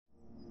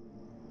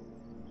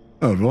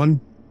Hello everyone,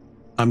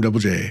 I'm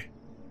Double J.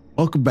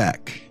 Welcome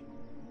back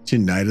to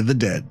Night of the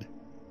Dead.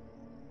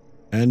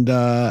 And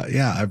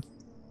yeah, I've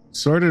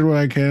sorted what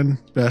I can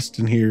best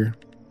in here.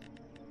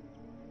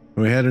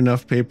 We had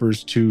enough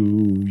papers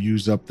to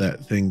use up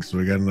that thing, so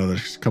we got another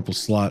couple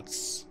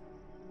slots,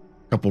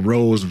 couple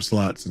rows of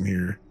slots in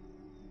here.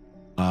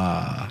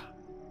 And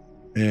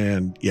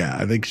yeah,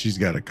 I think she's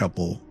got a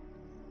couple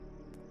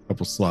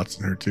slots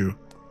in her too.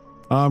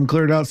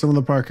 Cleared out some of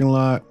the parking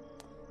lot,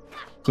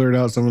 cleared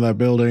out some of that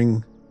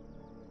building,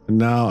 and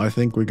now I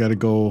think we got to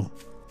go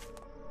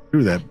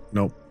through that.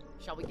 Nope.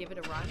 Shall we give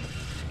it a run?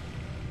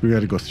 We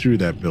got to go through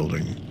that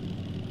building.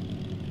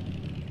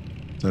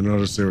 So I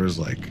noticed there was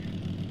like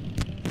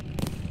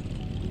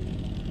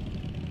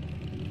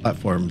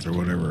platforms or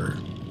whatever.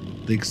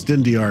 The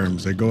extendy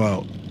arms, they go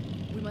out.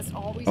 We must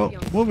always Oh, be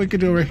on what we could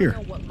do right here.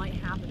 know what might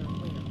happen or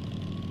later.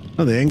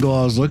 Oh, the angle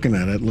I was looking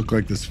at, it looked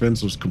like this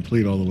fence was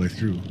complete all the way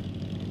through.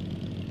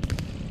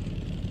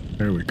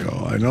 There we go.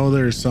 I know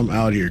there's some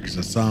out here because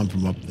I saw them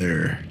from up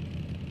there.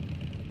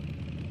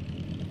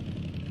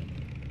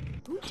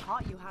 Who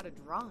taught you how to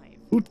drive?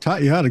 Who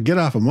taught you how to get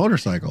off a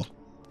motorcycle?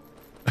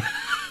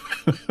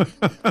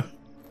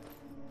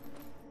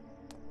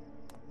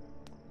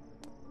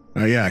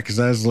 Yeah, because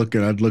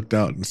I'd looked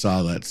out and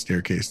saw that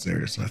staircase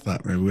there, so I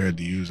thought maybe we had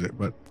to use it,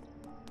 but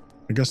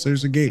I guess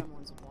there's a gate.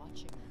 Someone's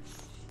watching.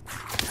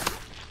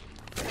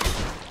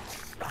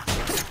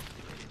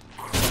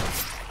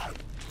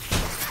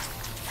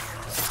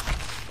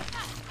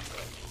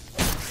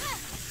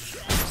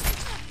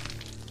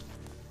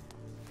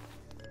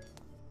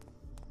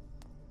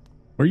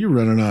 Where are you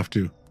running off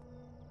to?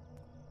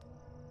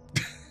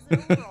 We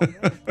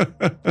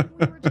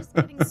were just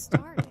getting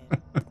started.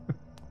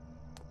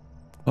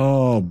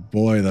 Oh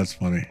boy, that's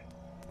funny.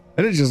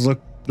 I did just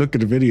look at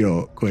the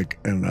video quick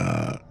and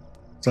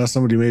saw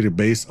somebody made a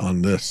base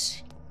on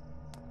this.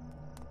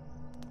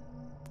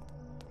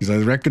 Because I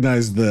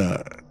recognized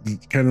the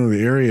kind of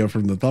the area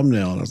from the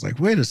thumbnail, and I was like,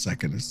 wait a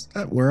second, is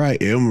that where I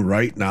am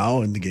right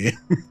now in the game?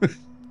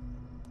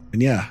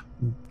 And yeah,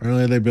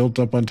 apparently they built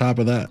up on top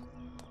of that.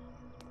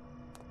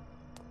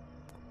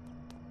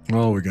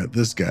 Oh, we got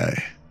this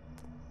guy.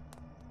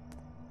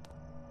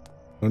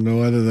 Don't know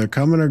whether they're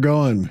coming or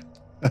going.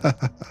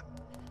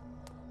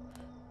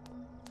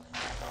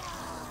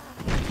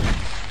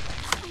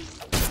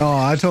 Oh,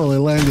 I totally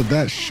landed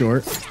that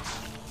short.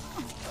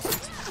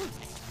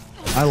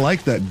 I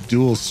like that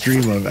dual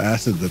stream of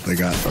acid that they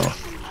got though.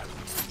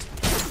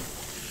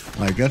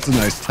 Like, that's a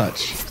nice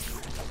touch.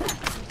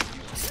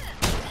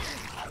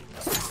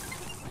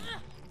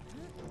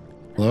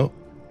 Hello?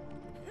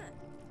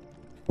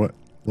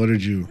 What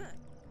did you?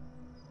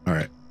 All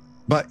right.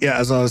 But yeah,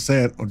 as I was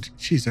saying, oh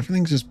geez,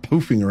 everything's just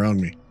poofing around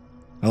me.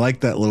 I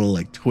like that little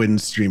like twin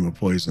stream of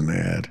poison they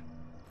had.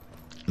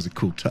 It was a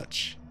cool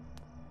touch.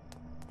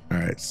 All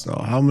right, so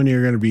how many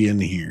are going to be in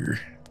here?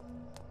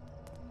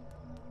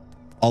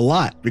 A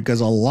lot,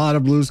 because a lot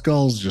of blue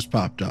skulls just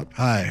popped up.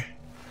 Hi.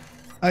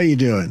 How you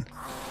doing?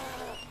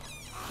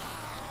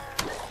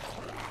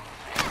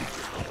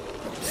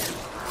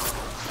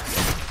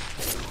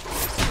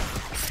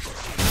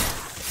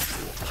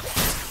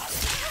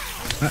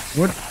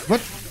 What?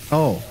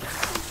 Oh,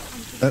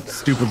 that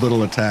stupid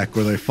little attack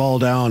where they fall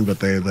down, but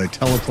they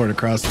teleport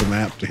across the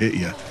map to hit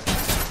you.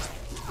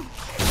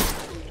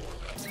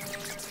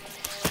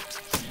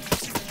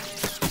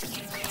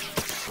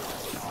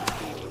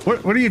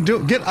 What are you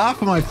doing? Get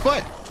off of my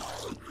foot!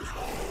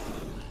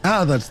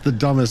 Ah, that's the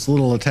dumbest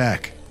little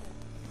attack.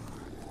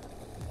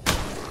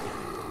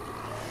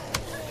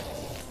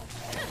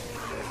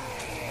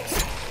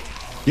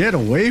 Get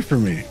away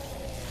from me.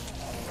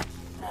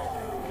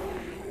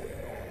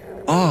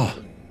 Oh,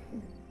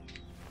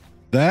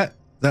 that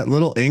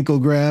little ankle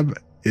grab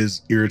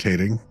is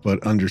irritating,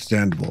 but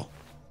understandable.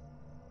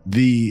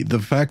 The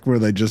fact where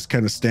they just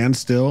kind of stand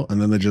still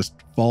and then they just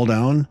fall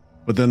down,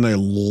 but then they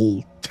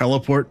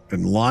teleport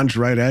and launch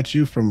right at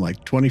you from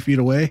like 20 feet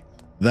away,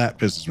 that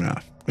pisses me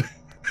off.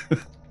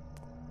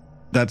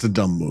 That's a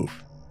dumb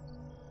move.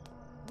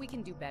 We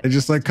can do better. They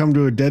just like come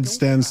to a dead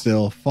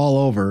standstill, fall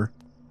over,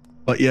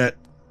 but yet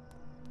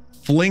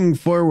fling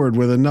forward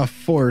with enough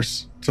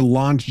force to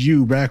launch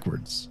you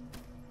backwards.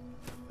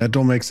 That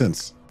don't make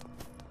sense.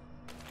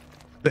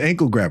 The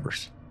ankle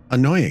grabbers,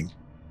 annoying.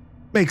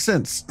 Makes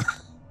sense.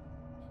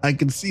 I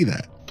can see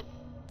that.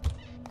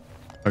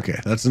 Okay,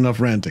 that's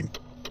enough ranting.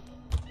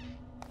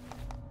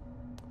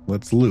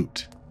 Let's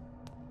loot.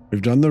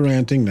 We've done the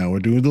ranting, now we're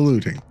doing the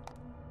looting.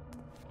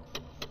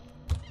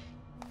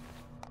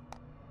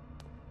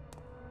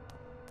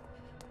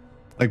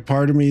 Like,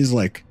 part of me is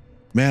like,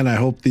 man, I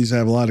hope these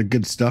have a lot of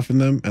good stuff in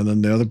them. And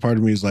then the other part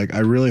of me is like, I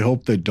really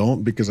hope they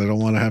don't, because I don't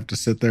want to have to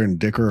sit there and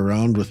dicker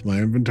around with my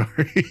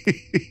inventory.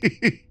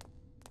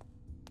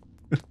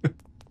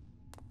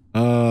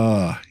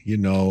 You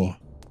know,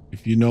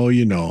 if you know,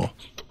 you know.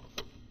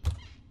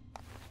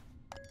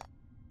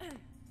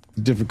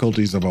 The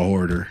difficulties of a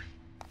hoarder.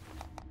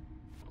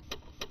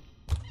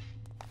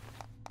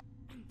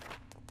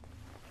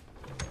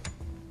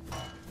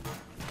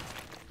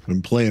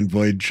 when playing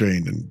Void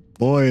Train, and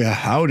boy,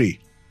 howdy,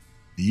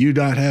 do you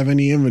not have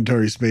any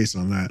inventory space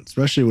on that,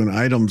 especially when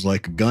items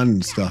like gun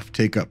and stuff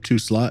take up 2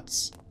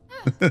 slots.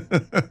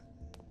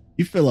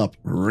 You fill up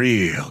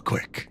real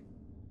quick.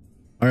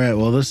 All right,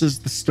 well, this is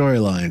the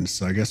storyline,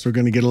 so I guess we're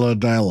going to get a little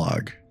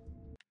dialogue.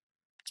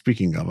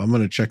 Speaking of, I'm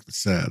going to check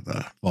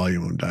the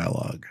volume of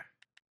dialogue.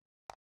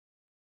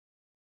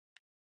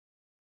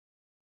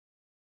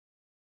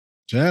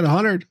 Chad,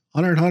 100.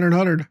 I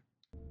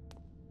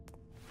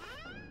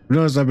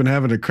noticed I've been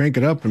having to crank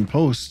it up and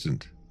post,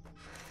 and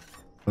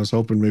I was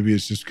hoping maybe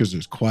it's just because it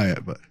was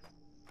quiet, but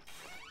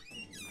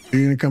are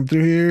you going to come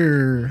through here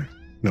or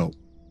no?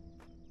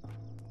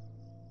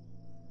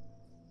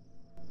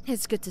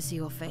 It's good to see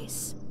your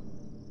face.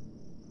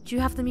 Do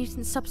you have the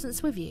mutant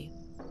substance with you?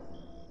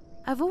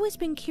 I've always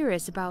been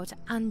curious about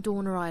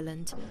Andorna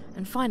Island,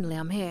 and finally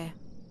I'm here.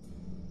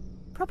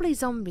 Probably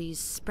zombies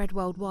spread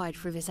worldwide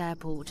through this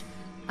airport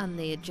and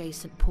the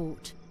adjacent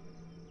port.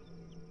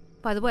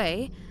 By the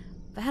way,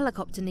 the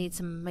helicopter needs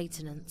some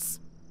maintenance.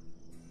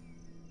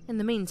 In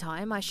the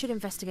meantime, I should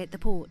investigate the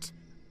port.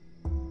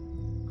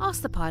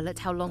 Ask the pilot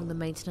how long the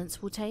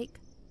maintenance will take.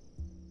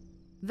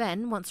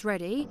 Then, once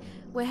ready,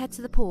 we'll head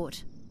to the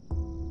port.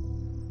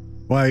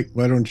 Why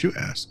don't you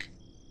ask?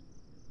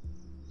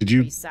 Did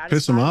you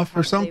piss him off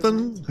or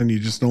something? And you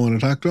just don't want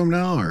to talk to him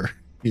now? Or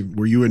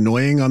were you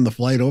annoying on the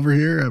flight over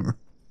here?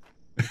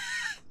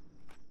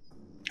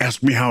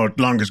 Ask me how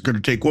long it's going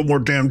to take. One more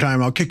damn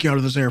time, I'll kick you out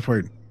of this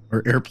airport.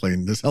 Or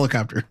airplane, this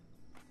helicopter.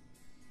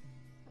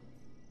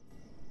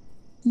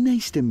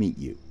 Nice to meet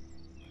you.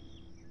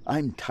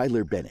 I'm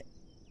Tyler Bennett.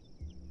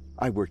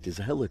 I worked as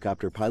a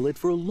helicopter pilot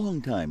for a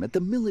long time at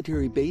the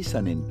military base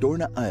on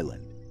Andorna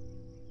Island.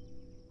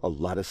 A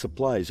lot of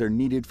supplies are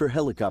needed for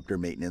helicopter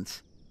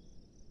maintenance.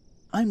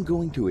 I'm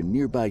going to a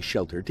nearby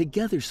shelter to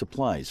gather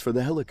supplies for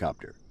the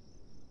helicopter.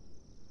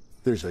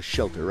 There's a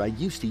shelter I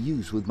used to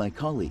use with my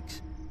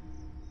colleagues.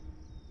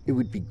 It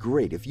would be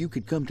great if you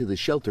could come to the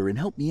shelter and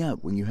help me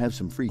out when you have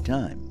some free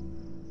time.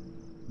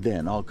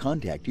 Then I'll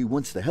contact you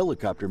once the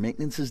helicopter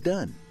maintenance is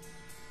done.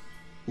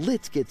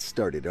 Let's get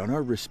started on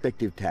our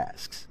respective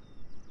tasks.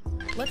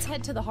 Let's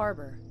head to the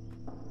harbor.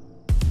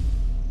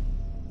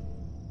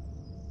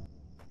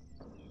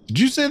 Did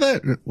you say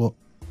that? Well,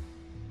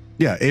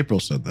 yeah, April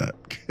said that.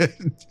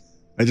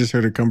 I just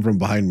heard it come from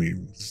behind me.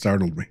 It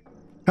startled me.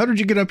 How did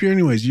you get up here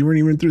anyways? You weren't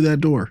even through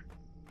that door.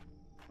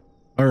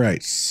 All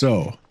right,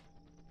 so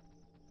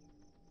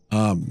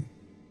I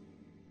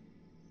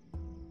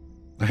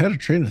had a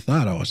train of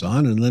thought I was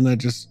on, and then I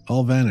just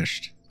all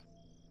vanished.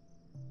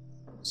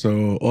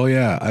 So, oh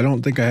yeah, I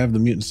don't think I have the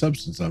mutant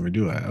substance on me,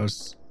 do I? I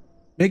was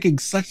making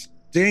such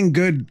dang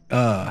good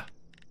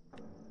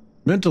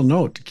mental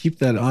note to keep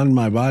that on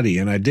my body,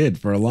 and I did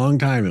for a long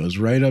time. It was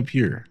right up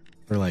here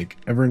for like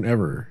ever and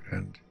ever,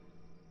 and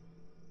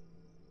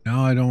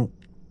now I don't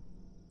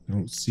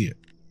see it.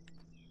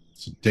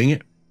 So dang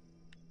it.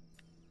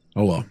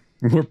 Oh well,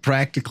 we're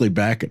practically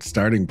back at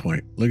starting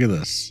point. Look at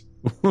this.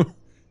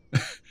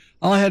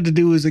 All I had to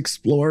do was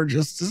explore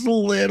just a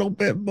little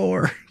bit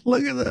more.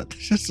 Look at that.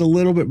 Just a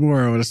little bit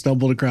more. I would have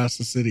stumbled across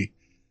the city.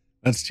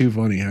 That's too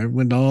funny. I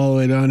went all the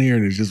way down here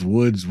and it's just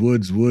woods.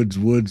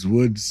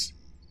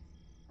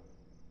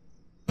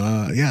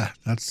 Yeah,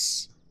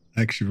 that's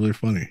actually really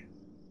funny.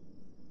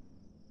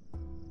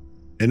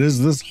 And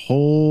is this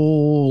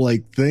whole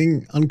like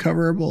thing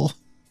uncoverable?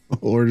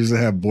 Or does it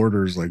have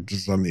borders like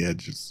just on the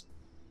edges?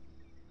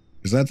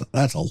 Because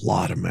that's a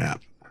lot of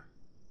map.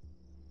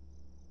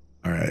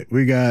 All right,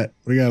 we got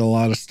a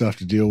lot of stuff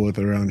to deal with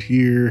around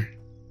here.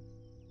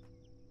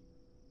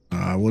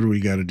 What do we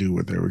got to do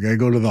with there? We got to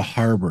go to the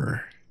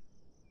harbor.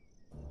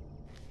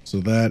 So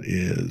that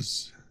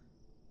is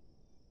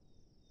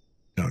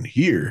down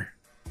here.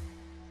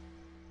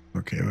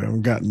 Okay, we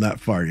haven't gotten that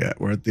far yet.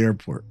 We're at the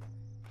airport.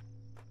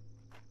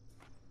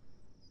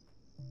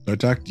 Do I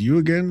talk to you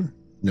again?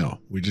 No,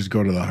 we just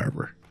go to the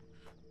harbor.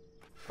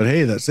 But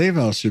hey, that safe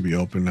house should be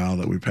open now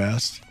that we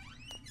passed.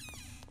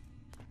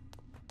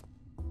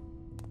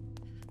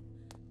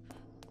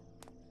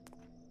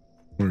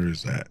 Where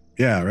is that?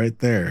 Yeah, right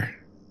there.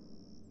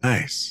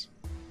 Nice.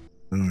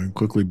 And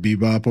quickly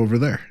bebop over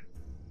there.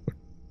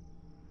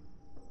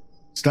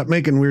 Stop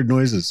making weird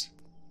noises.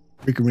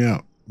 Freaking me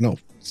out. No.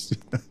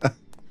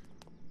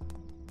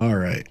 All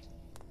right.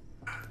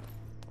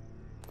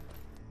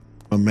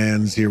 My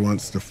man's here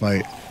wants to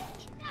fight.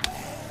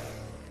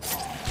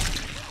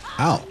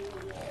 Ow.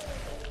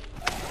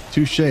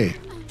 Touche.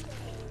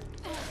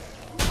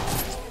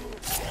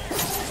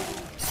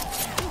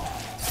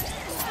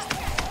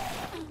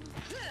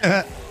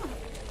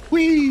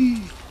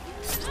 Whee!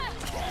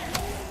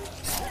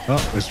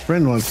 Oh, his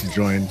friend wants to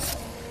join.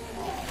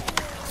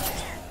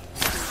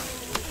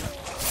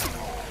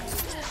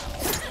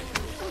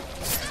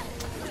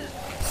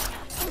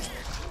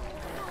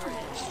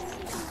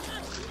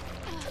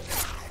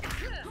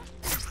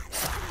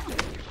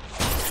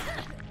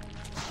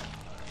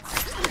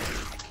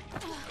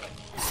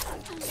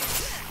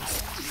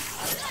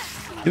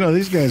 You know,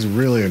 these guys are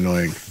really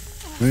annoying.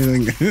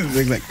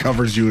 Anything that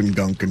covers you in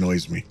gunk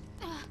annoys me.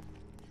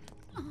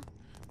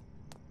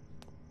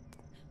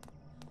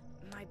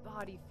 My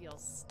body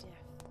feels stiff.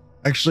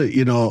 Actually,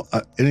 you know,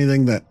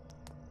 anything that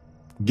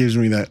gives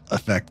me that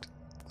effect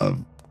of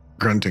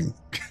grunting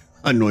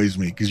annoys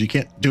me because you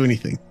can't do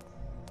anything.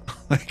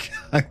 Like,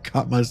 I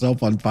caught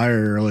myself on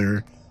fire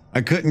earlier.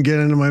 I couldn't get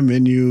into my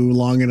menu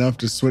long enough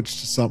to switch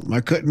to something.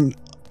 I couldn't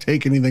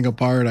take anything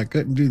apart. I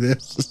couldn't do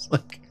this. It's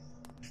like,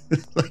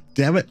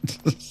 damn it,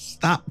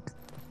 stop.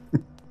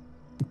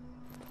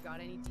 Got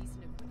any decent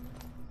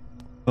equipment?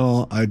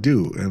 Well, I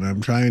do, and I'm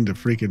trying to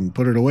freaking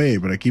put it away,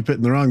 but I keep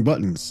hitting the wrong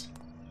buttons.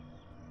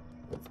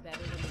 It's better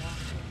than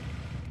walking.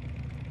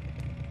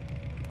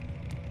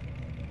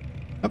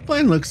 That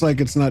plane looks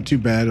like it's not too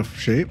bad of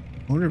shape.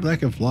 I wonder if that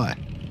can fly.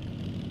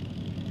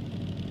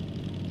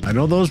 I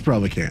know those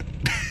probably can't.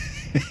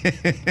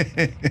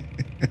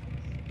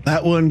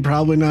 That one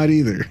probably not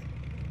either.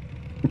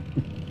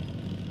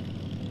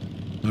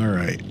 All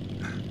right.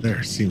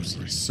 There seems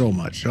to be so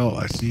much. Oh,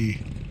 I see.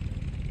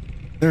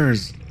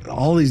 There's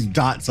all these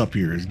dots up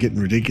here is getting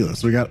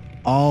ridiculous. We got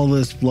all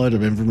this flood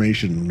of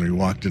information when we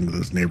walked into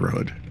this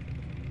neighborhood.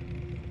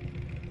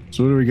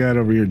 So what do we got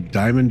over here?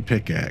 Diamond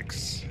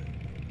pickaxe.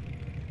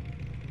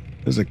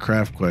 There's a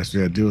craft quest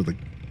we got to do with the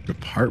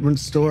department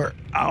store.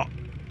 Ow.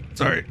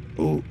 Sorry.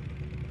 Oh,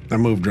 I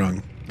moved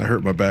wrong. I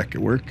hurt my back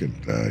at work, and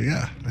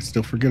yeah, I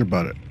still forget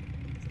about it.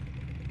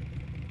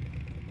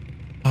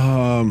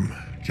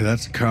 Okay,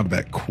 that's a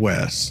combat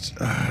quest.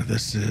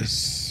 This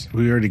is,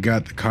 we already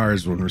got the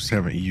cars one, we just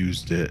haven't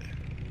used it.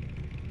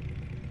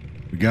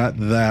 We got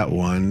that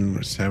one, we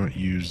just haven't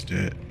used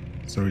it.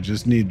 So we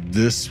just need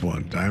this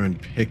one,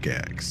 diamond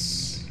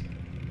pickaxe.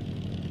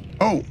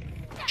 Oh,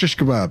 shish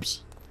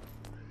kebabs.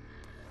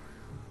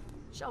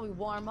 Shall we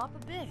warm up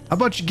a bit? How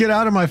about you get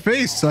out of my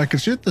face so I can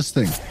shoot this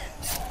thing?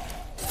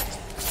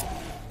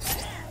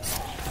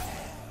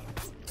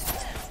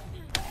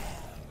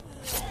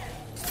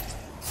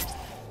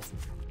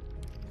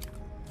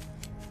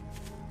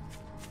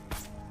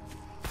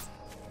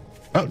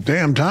 Oh,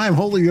 damn time.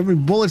 Holy, how many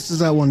bullets does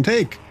that one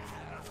take?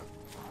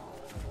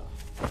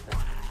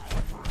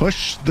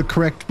 Push the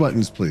correct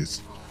buttons,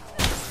 please.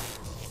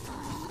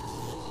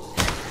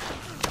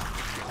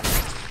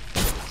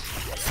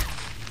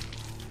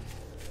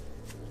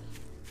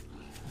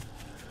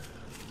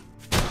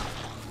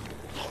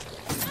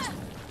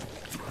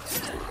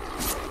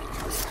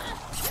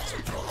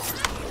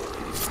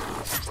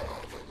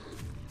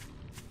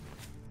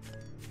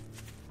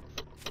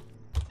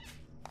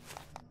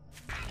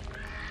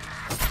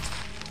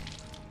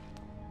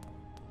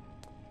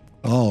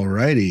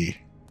 Alrighty.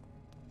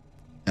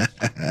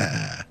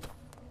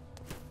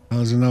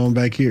 How's there no one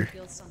back here?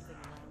 Feel something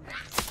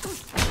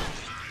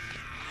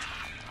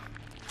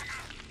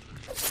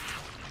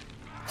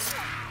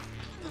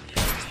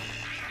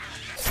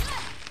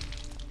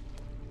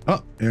around.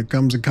 Oh, here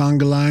comes a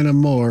conga line of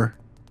more.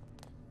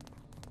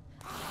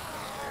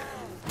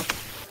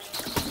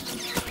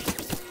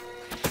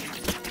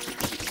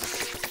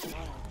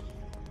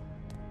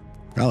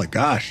 Golly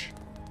gosh.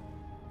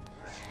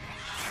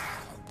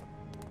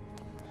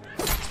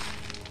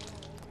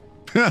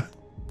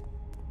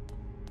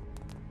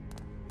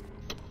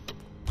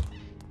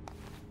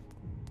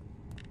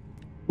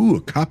 Ooh,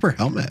 a copper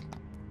helmet.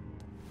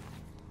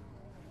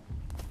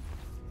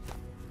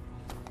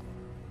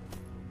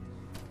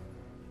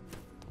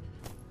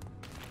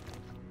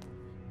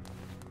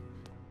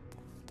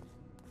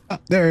 Oh,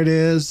 there it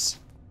is.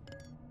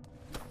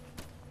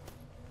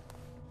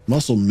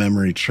 Muscle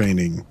memory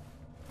training.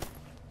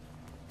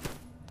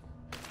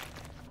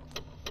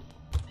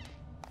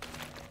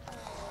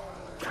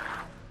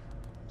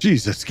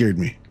 Jeez, that scared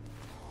me.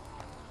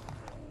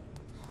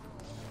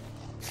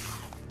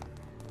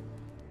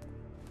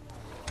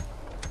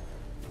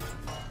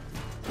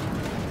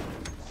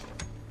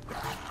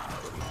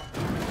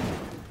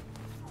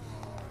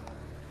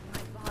 My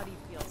body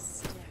feels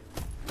stiff.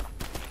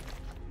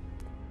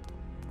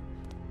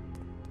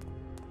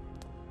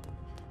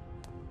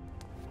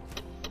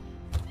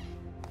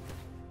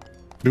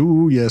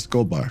 Ooh, yes,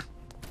 gold bar.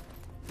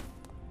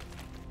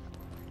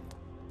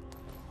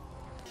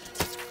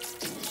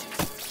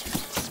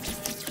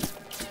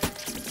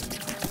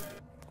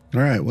 All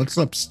right, what's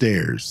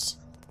upstairs?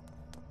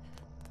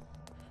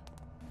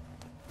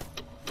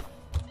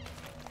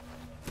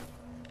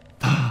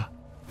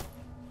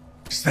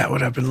 Is that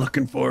what I've been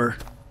looking for?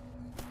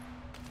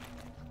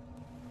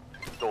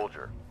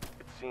 Soldier,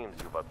 it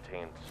seems you've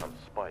obtained some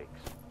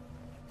spikes.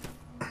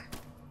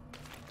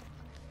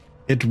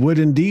 It would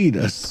indeed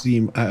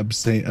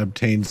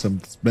obtain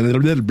some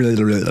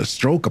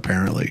stroke,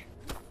 apparently.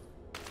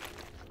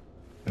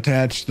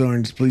 Attach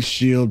thorns, police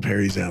shield,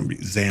 parry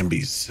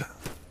zombies.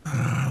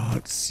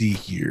 Let's see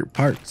here.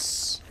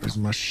 Parts. Where's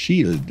my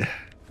shield?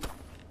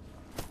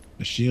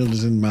 The shield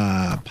is in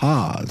my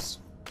paws.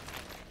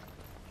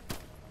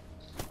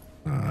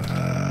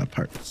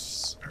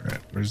 Parts. All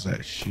right. Where's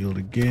that shield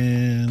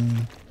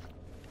again?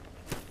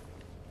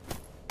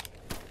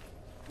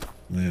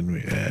 And then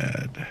we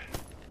add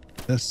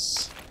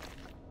this.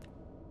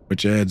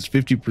 which adds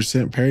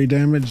 50% parry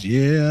damage.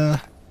 Yeah,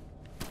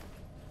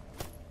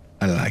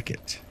 I like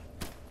it.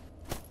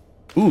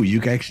 Ooh,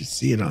 you can actually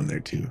see it on there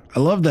too.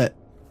 I love that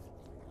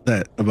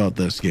about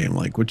this game.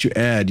 Like what you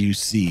add, you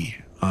see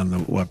on the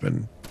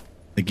weapon.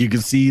 Like you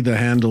can see the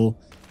handle,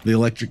 the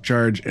electric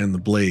charge, and the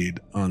blade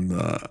on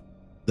the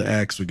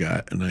axe we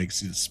got, and I can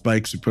see the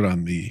spikes we put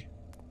on the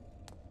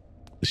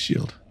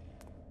shield.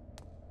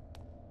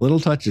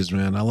 Little touches,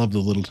 man. I love the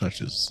little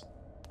touches.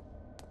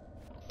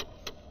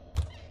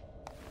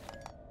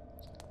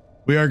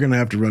 We are gonna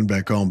have to run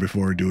back home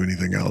before we do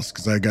anything else,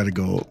 because I gotta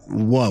go.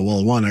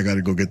 Well, one, I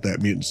gotta go get that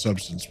mutant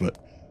substance, but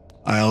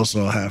I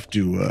also have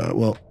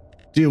to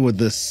deal with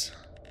this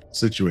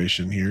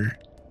situation here,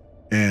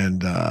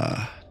 and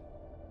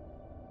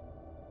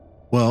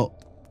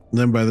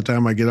then by the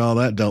time I get all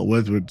that dealt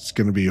with, it's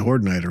gonna be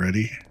Horde night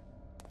already.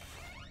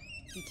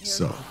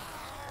 So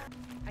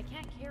I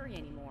can't carry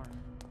anymore.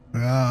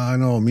 I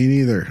know, me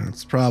neither.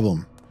 That's the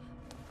problem.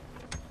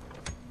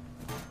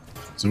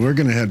 So we're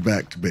gonna head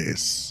back to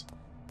base,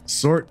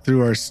 sort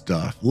through our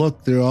stuff,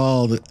 look through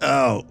all the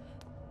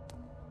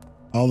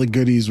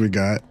goodies we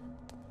got,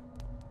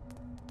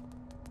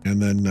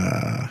 and then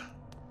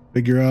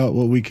figure out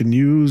what we can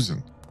use.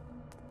 And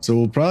so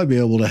we'll probably be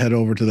able to head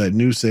over to that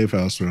new safe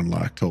house we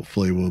unlocked.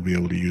 Hopefully we'll be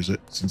able to use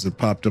it since it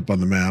popped up on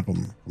the map.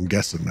 I'm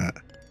guessing that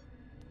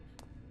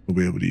we'll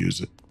be able to use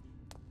it,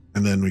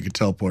 and then we could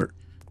teleport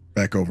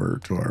back over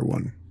to our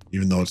one,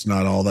 even though it's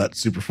not all that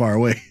super far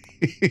away.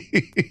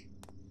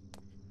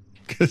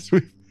 Because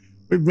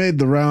we've made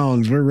the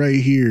rounds. We're right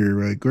here.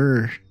 Like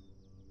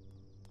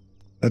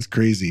that's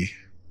crazy.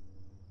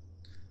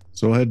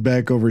 So we'll head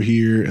back over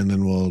here, and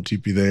then we'll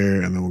TP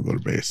there, and then we'll go to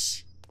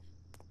base.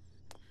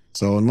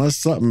 So unless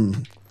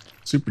something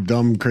super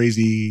dumb,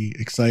 crazy,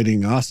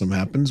 exciting, awesome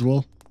happens,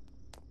 we'll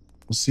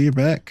see you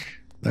back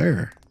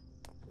there.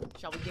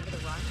 Shall we give it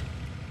a run?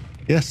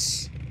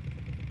 Yes.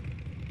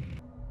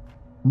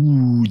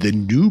 Ooh, the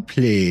new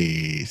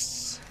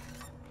place.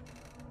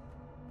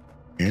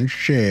 And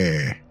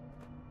share.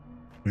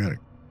 We got a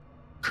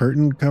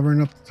curtain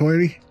covering up the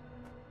toilet.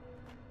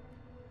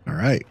 All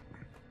right.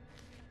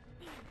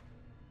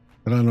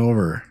 Head on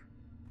over.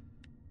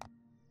 I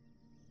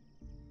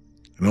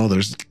know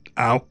there's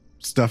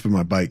stuff in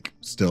my bike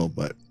still,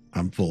 but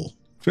I'm full.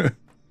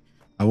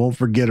 I won't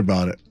forget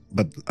about it.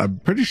 But I'm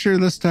pretty sure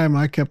this time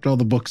I kept all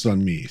the books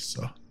on me,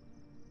 so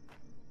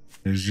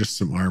there's just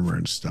some armor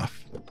and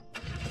stuff.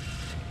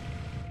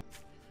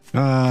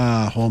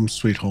 Home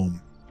sweet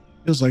home.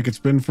 Feels like it's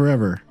been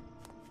forever,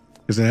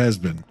 because it has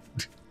been.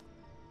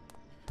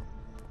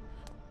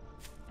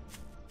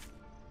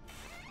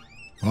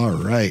 All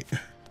right.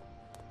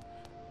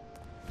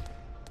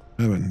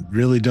 I haven't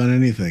really done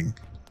anything.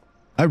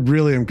 I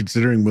really am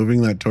considering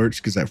moving that torch,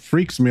 because that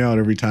freaks me out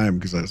every time,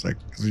 because I was like,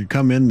 because you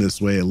come in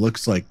this way, it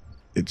looks like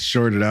it's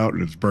shorted out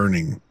and it's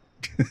burning.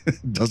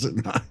 Does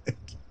it not?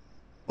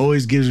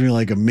 Always gives me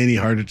like a mini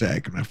heart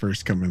attack when I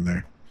first come in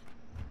there.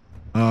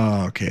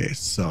 Okay,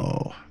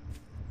 so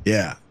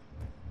yeah,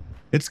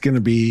 it's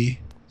gonna be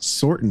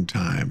sorting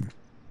time.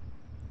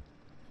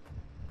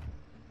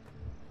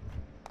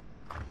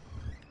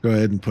 Go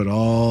ahead and put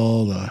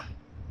all the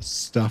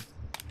stuff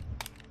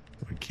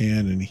we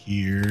can in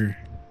here.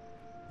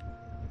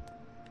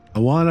 I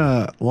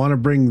wanna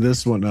bring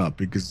this one up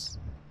because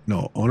I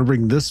want to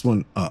bring this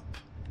one up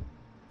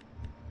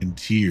in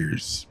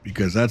tiers,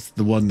 because that's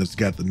the one that's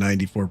got the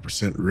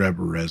 94%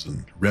 rubber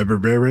resin.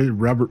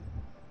 Rubber.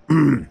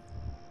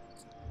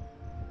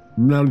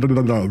 No,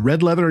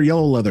 red leather or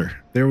yellow leather.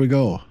 There we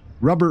go.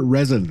 Rubber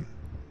resin.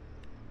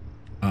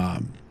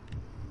 Are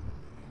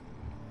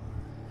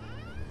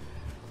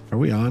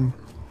we on?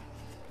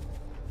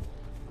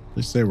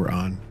 Let's say we're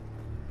on.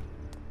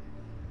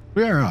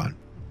 We are on.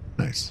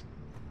 Nice.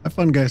 Have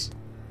fun, guys.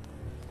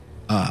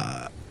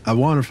 I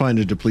want to find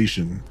a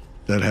depletion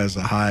that has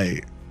a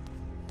high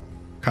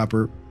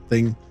copper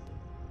thing,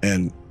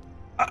 and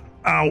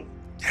ow,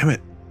 damn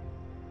it.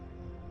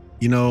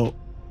 You know,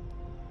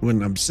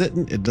 when I'm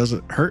sitting, it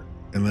doesn't hurt,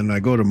 and then I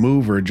go to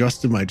move or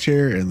adjust in my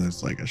chair, and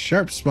there's like a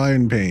sharp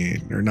spine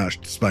pain, or not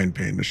spine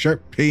pain, a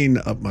sharp pain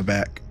up my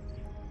back.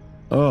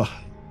 Oh,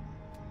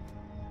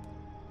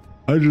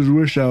 I just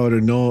wish I would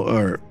have known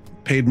or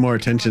paid more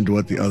attention to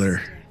what the other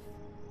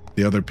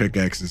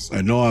pickaxes.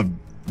 I know I've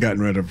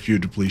gotten rid of a few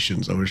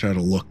depletions. I wish I'd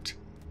have looked.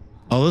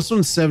 Oh, this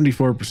one's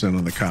 74%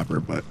 on the copper,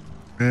 but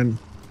man.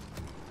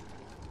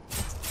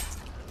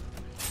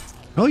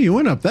 Oh, you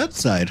went up that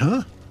side,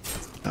 huh?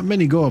 Not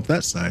many go up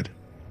that side.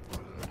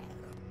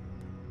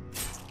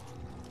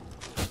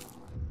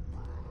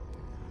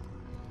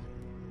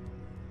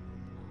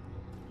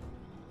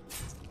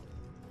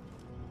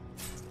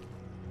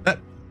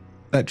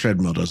 That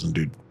treadmill doesn't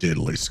do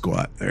diddly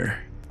squat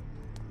there.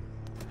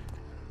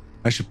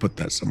 I should put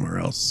that somewhere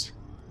else.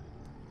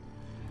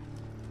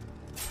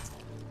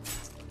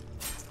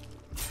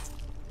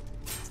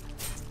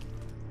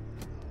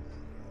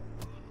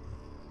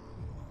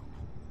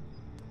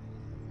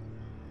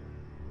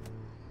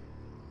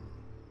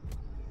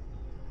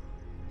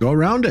 Go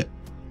around it.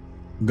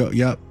 Go.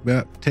 Yep.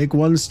 Yep. Take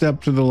one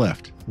step to the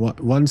left.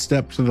 One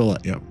step to the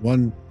left. Yep.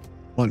 One.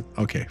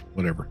 Okay.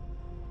 Whatever.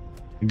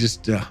 You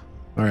just. All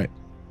right.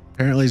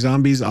 Apparently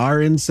zombies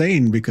are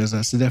insane because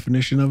that's the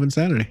definition of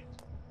insanity.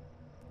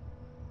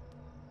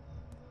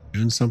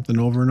 Doing something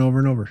over and over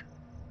and over,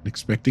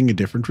 expecting a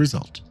different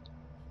result.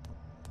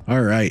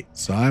 All right.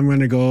 So I'm going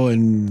to go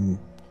and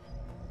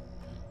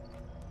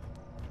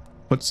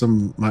put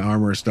my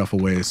armor stuff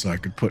away so I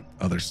could put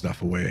other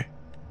stuff away.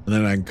 And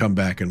then I can come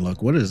back and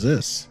look. What is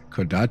this?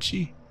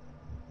 Kodachi?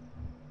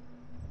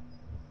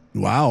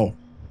 Wow.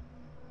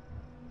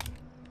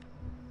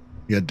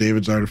 You got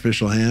David's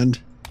artificial hand.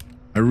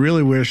 I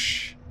really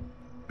wish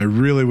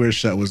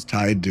that was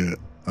tied to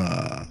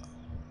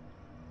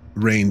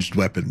ranged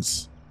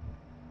weapons,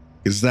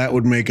 because that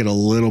would make it a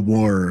little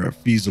more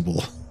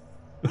feasible.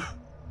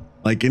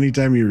 Like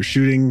anytime you were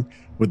shooting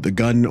with the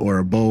gun or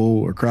a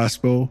bow or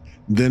crossbow,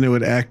 then it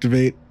would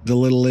activate the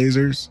little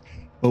lasers.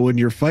 But when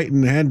you're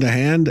fighting hand to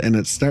hand and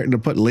it's starting to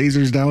put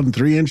lasers down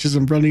 3 inches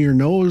in front of your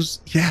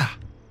nose, yeah,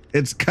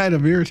 it's kind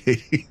of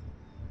irritating.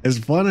 As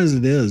fun as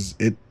it is,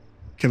 it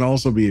can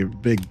also be a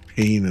big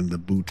pain in the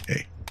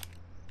booty.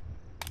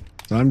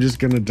 So I'm just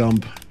going to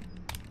dump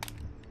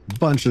a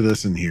bunch of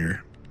this in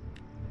here.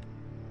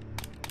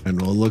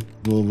 And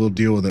we'll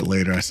deal with it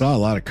later. I saw a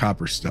lot of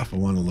copper stuff. I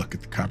want to look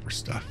at the copper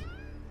stuff.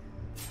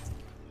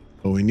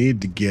 But we need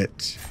to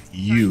get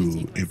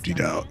you emptied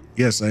out.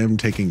 Yes, I am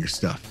taking your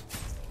stuff.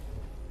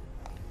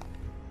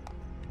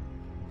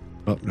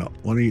 Oh, no.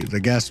 One of you, the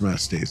gas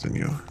mask stays in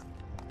you.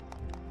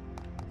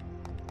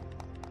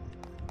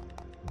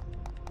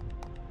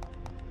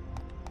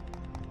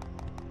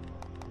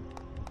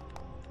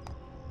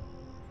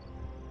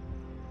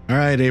 All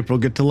right, April,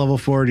 get to level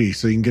 40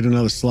 so you can get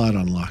another slot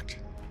unlocked.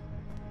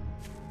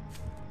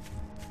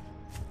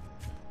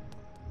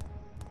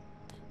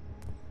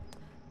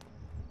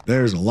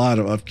 There's a lot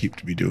of upkeep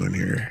to be doing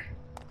here.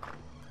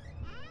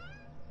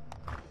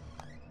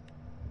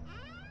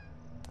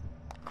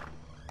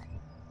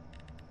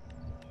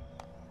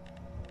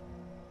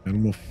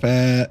 Animal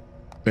fat,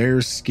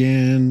 bear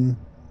skin.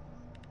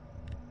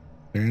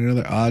 There any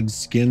other odd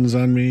skins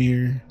on me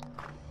here?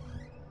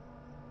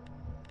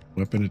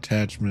 Weapon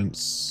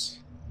attachments.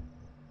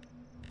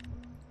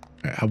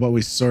 All right, how about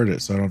we sort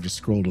it so I don't have to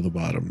scroll to the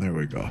bottom? There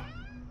we go.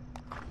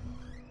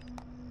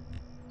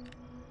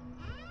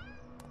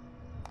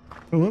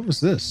 Oh, what was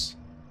this?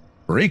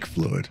 Brake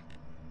fluid.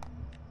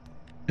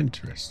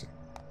 Interesting.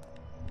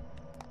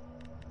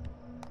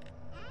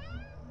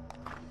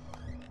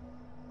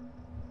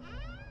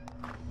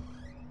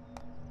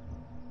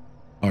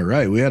 All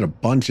right, we had a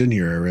bunch in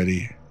here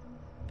already.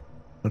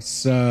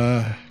 Let's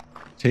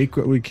take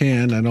what we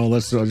can. I know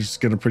that's just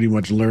gonna pretty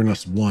much learn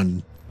us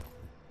one.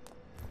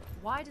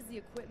 Why does the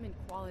equipment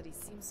quality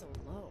seem so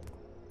low?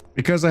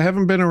 Because I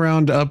haven't been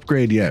around to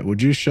upgrade yet.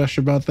 Would you shush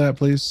about that,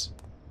 please?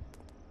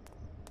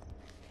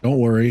 Don't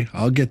worry,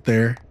 I'll get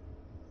there.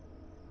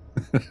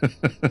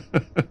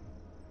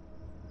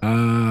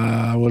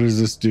 What does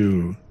this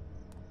do?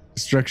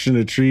 Destruction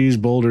of trees,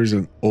 boulders,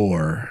 and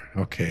ore.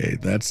 Okay,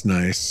 that's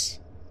nice.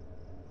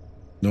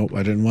 Nope,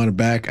 I didn't want to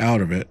back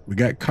out of it. We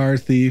got car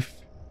thief,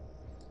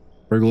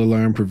 burglar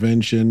alarm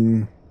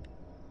prevention.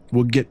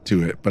 We'll get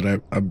to it, but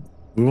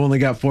we've only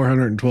got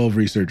 412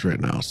 research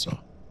right now, so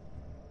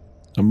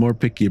I'm more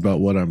picky about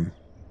what I'm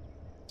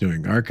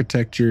doing.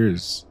 Architecture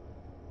is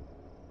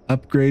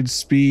upgrade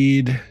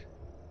speed,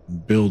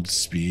 build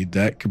speed.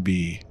 That could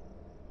be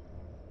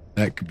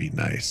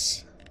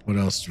nice. What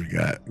else do we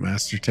got?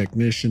 Master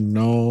technician,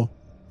 no.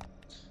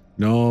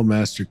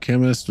 Master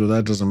chemist. Well,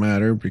 that doesn't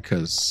matter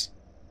because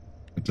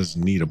it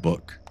doesn't need a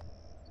book.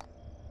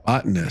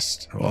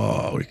 Botanist.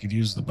 Oh, we could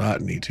use the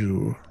botany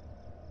to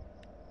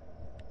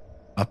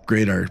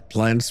upgrade our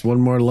plants one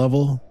more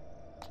level.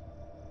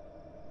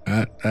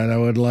 That I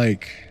would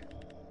like.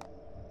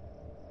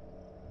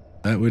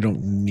 That we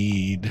don't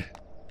need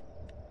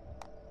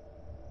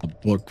a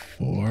book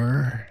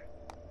for.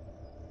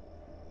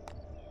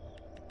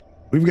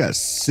 We've got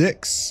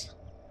 6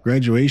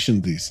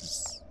 graduation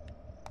theses.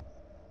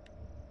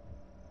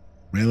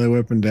 Melee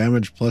weapon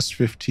damage plus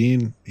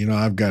 15. You know,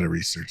 I've got to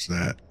research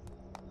that.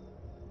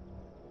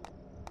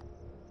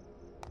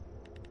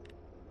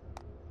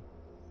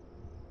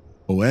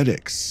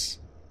 Poetics.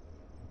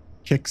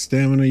 Kick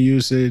stamina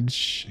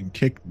usage and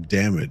kick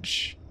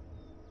damage.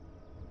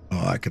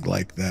 Oh, I could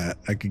like that.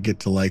 I could get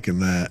to liking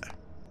that.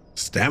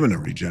 Stamina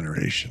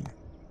regeneration.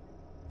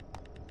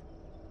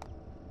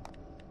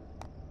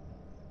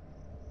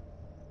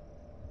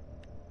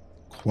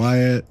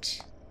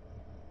 Quiet.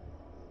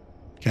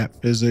 Cat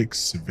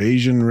physics.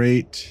 Evasion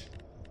rate.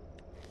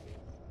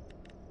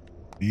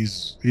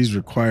 These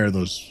require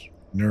those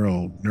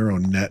neural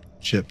net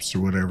chips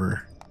or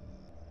whatever.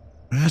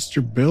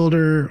 Master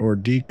builder or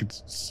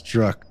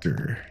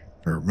deconstructor,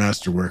 or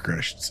master worker,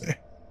 I should say.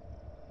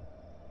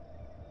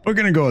 We're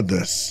gonna go with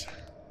this.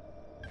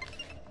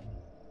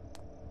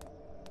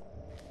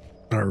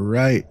 All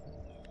right.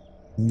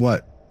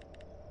 What?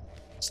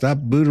 Stop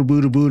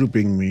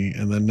boodle-boodle-boodle-ping me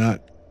and then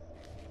not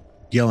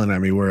yelling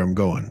at me where I'm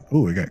going.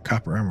 Oh, we got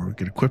copper armor. We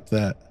could equip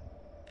that.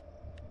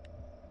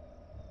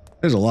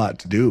 There's a lot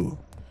to do.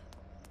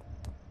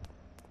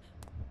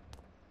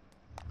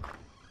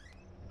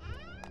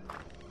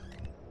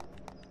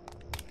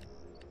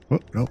 Oh,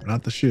 nope,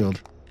 not the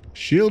shield.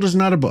 Shield is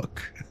not a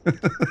book.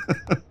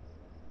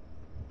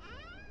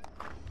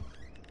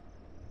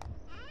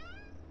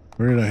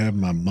 Where did I have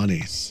my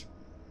monies?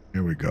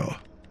 Here we go.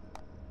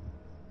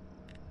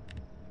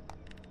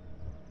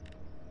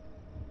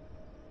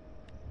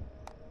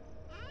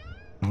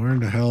 Where in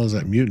the hell is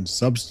that mutant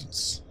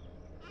substance?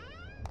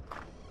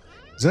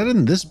 Is that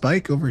in this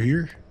bike over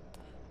here?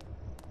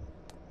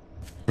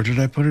 Or did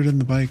I put it in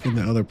the bike in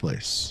the other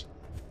place?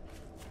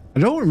 I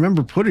don't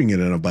remember putting it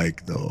in a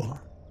bike though.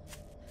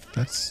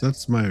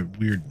 That's my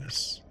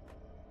weirdness.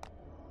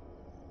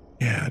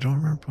 Yeah, I don't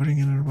remember putting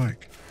it in a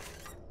bike.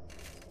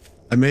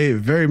 I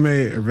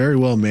very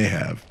well may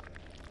have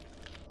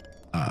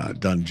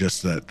done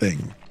just that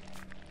thing.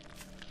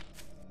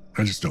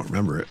 I just don't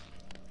remember it.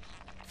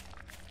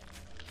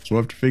 So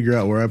we'll have to figure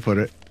out where I put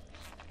it.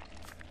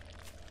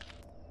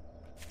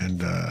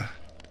 And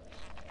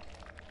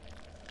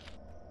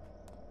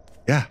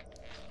yeah.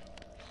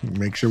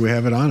 Make sure we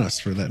have it on us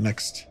for that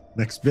next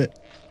bit.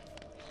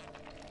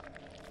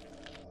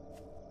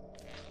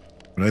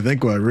 But I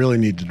think what I really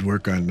need to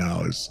work on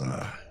now is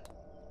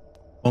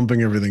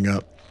bumping everything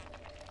up.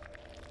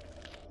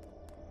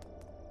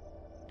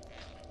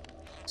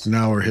 So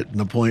now we're hitting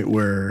the point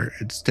where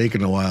it's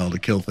taken a while to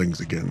kill things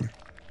again.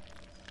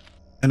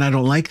 And I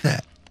don't like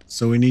that.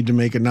 So we need to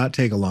make it not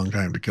take a long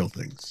time to kill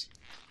things.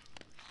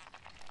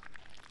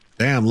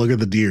 Damn, look at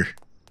the deer.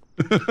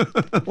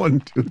 1,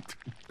 2, 3.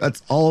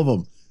 That's all of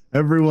them.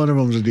 Every one of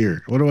them's a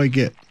deer. What do I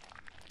get?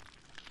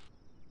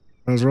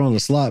 If I was rolling a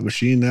slot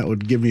machine, that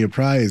would give me a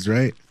prize,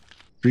 right?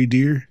 3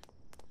 deer.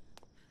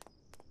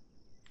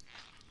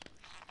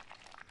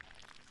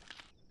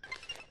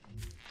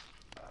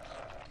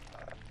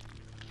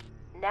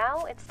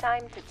 Now it's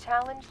time to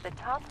challenge the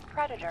top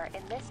predator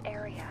in this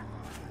area.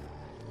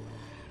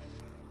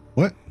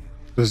 What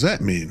does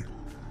that mean?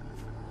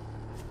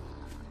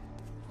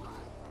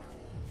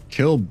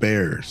 Kill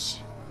bears.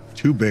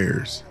 2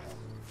 bears.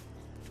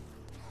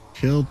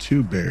 Kill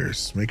 2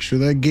 bears. Make sure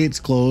that gate's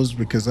closed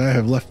because I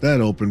have left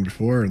that open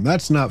before and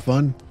that's not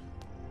fun.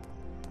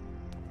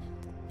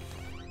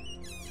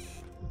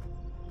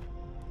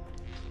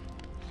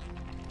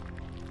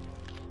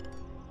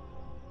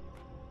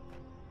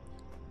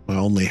 My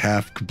only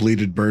half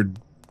completed bird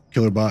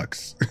killer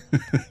box.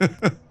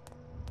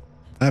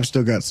 I've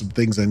still got some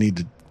things I need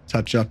to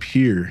touch up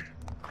here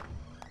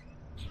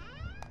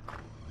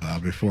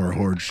before a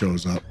horde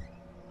shows up.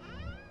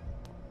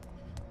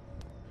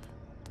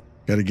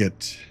 Gotta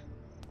get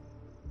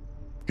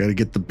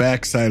the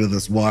backside of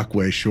this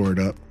walkway shored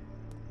up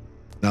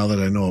now that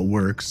I know it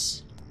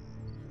works.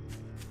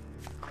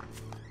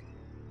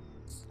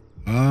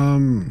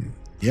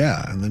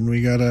 Yeah, and then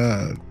we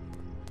gotta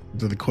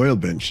do the coil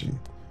bench and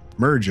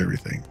merge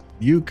everything.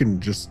 You can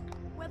just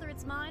Whether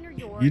it's mine or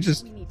yours, you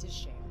just we need to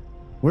share.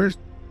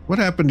 what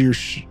happened to your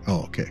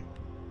oh, okay.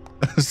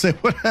 Say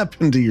what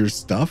happened to your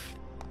stuff?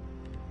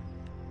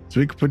 So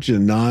we can put you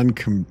in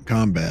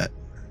non-combat.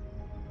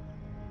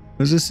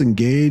 Does this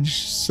engage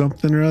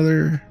something or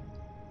other?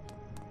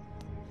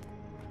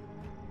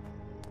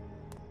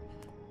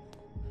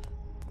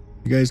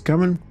 You guys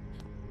coming?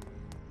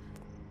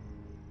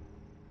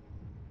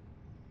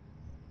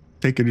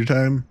 Taking your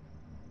time?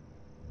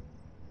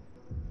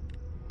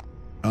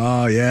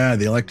 Oh yeah,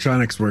 the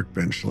electronics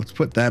workbench. Let's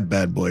put that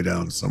bad boy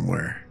down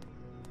somewhere.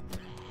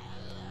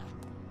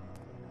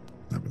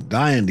 I've been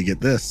dying to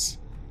get this.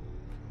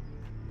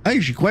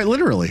 Actually, quite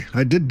literally,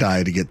 I did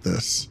die to get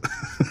this.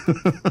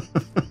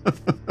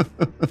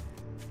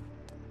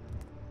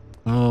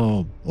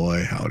 Oh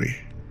boy, howdy.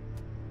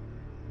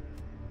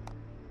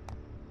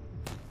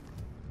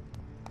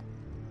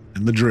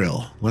 And the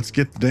drill. Let's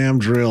get the damn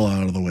drill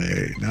out of the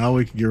way. Now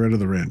we can get rid of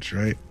the wrench,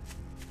 right?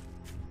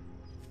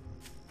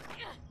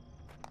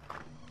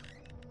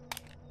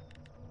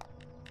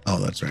 Oh,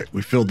 that's right.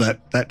 We filled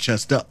that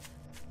chest up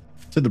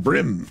to the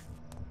brim.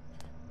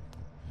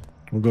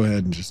 We'll go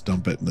ahead and just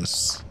dump it in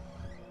this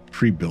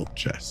pre-built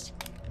chest.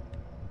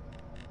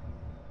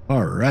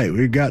 All right,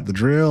 we got the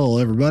drill,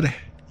 everybody.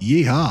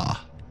 Yeehaw.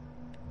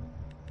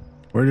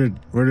 Where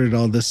did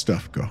all this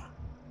stuff go?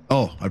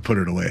 Oh, I put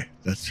it away.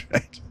 That's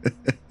right.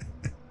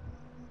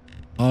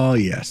 Oh,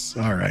 yes.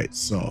 All right.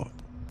 So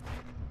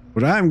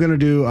what I'm going to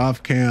do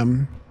off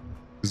cam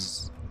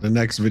is the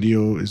next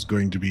video is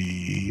going to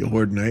be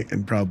Horde Night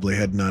and probably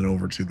heading on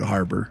over to the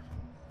harbor.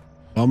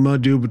 What I'm going to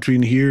do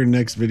between here and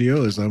next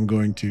video is I'm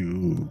going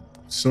to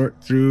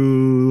sort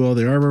through all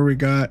the armor we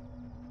got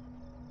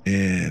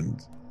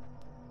and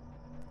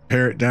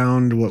pare it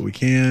down to what we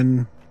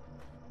can.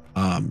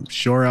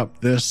 Shore up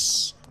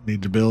this.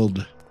 Need to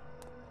build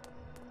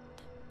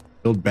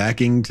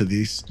backing to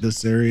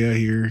this area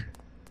here.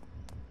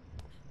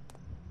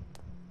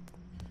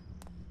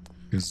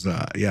 Because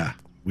yeah,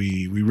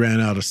 we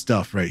ran out of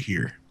stuff right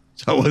here.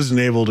 So I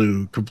wasn't able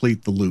to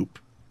complete the loop.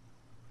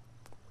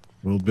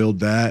 We'll build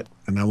that.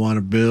 And I want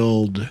to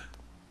build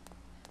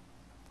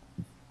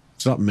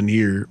something in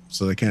here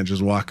so they can't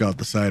just walk out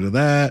the side of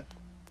that.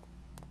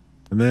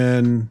 And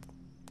then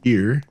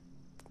here,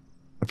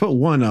 I put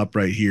one up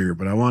right here,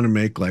 but I want to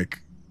make like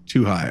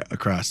 2 high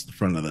across the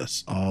front of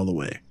this all the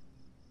way.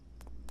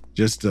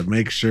 Just to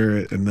make sure,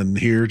 and then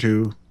here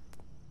too.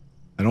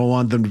 I don't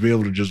want them to be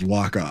able to just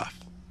walk off.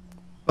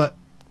 But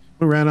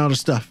we ran out of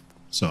stuff.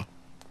 So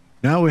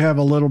now we have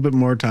a little bit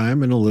more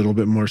time and a little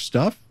bit more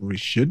stuff. We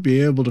should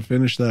be able to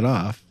finish that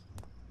off.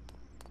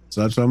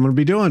 So that's what I'm going to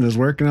be doing, is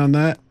working on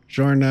that,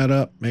 shoring that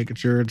up, making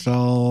sure it's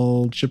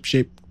all ship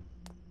shape.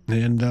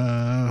 And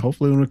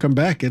hopefully when we come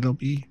back, it'll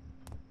be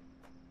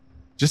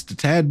just a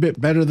tad bit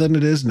better than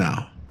it is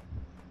now.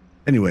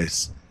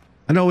 Anyways,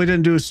 I know we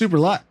didn't do a super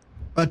lot,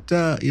 but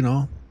you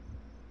know,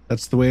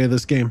 that's the way of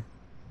this game.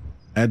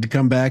 I had to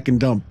come back and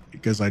dump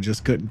because I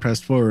just couldn't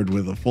press forward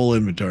with a full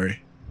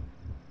inventory.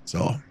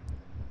 So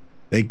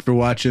thank you for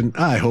watching.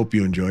 I hope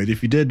you enjoyed.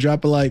 If you did,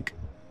 drop a like,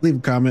 leave a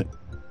comment.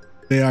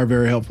 They are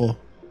very helpful.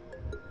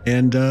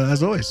 And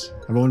as always,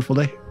 have a wonderful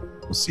day.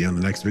 We'll see you on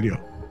the next video.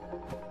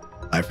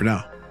 Bye for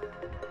now.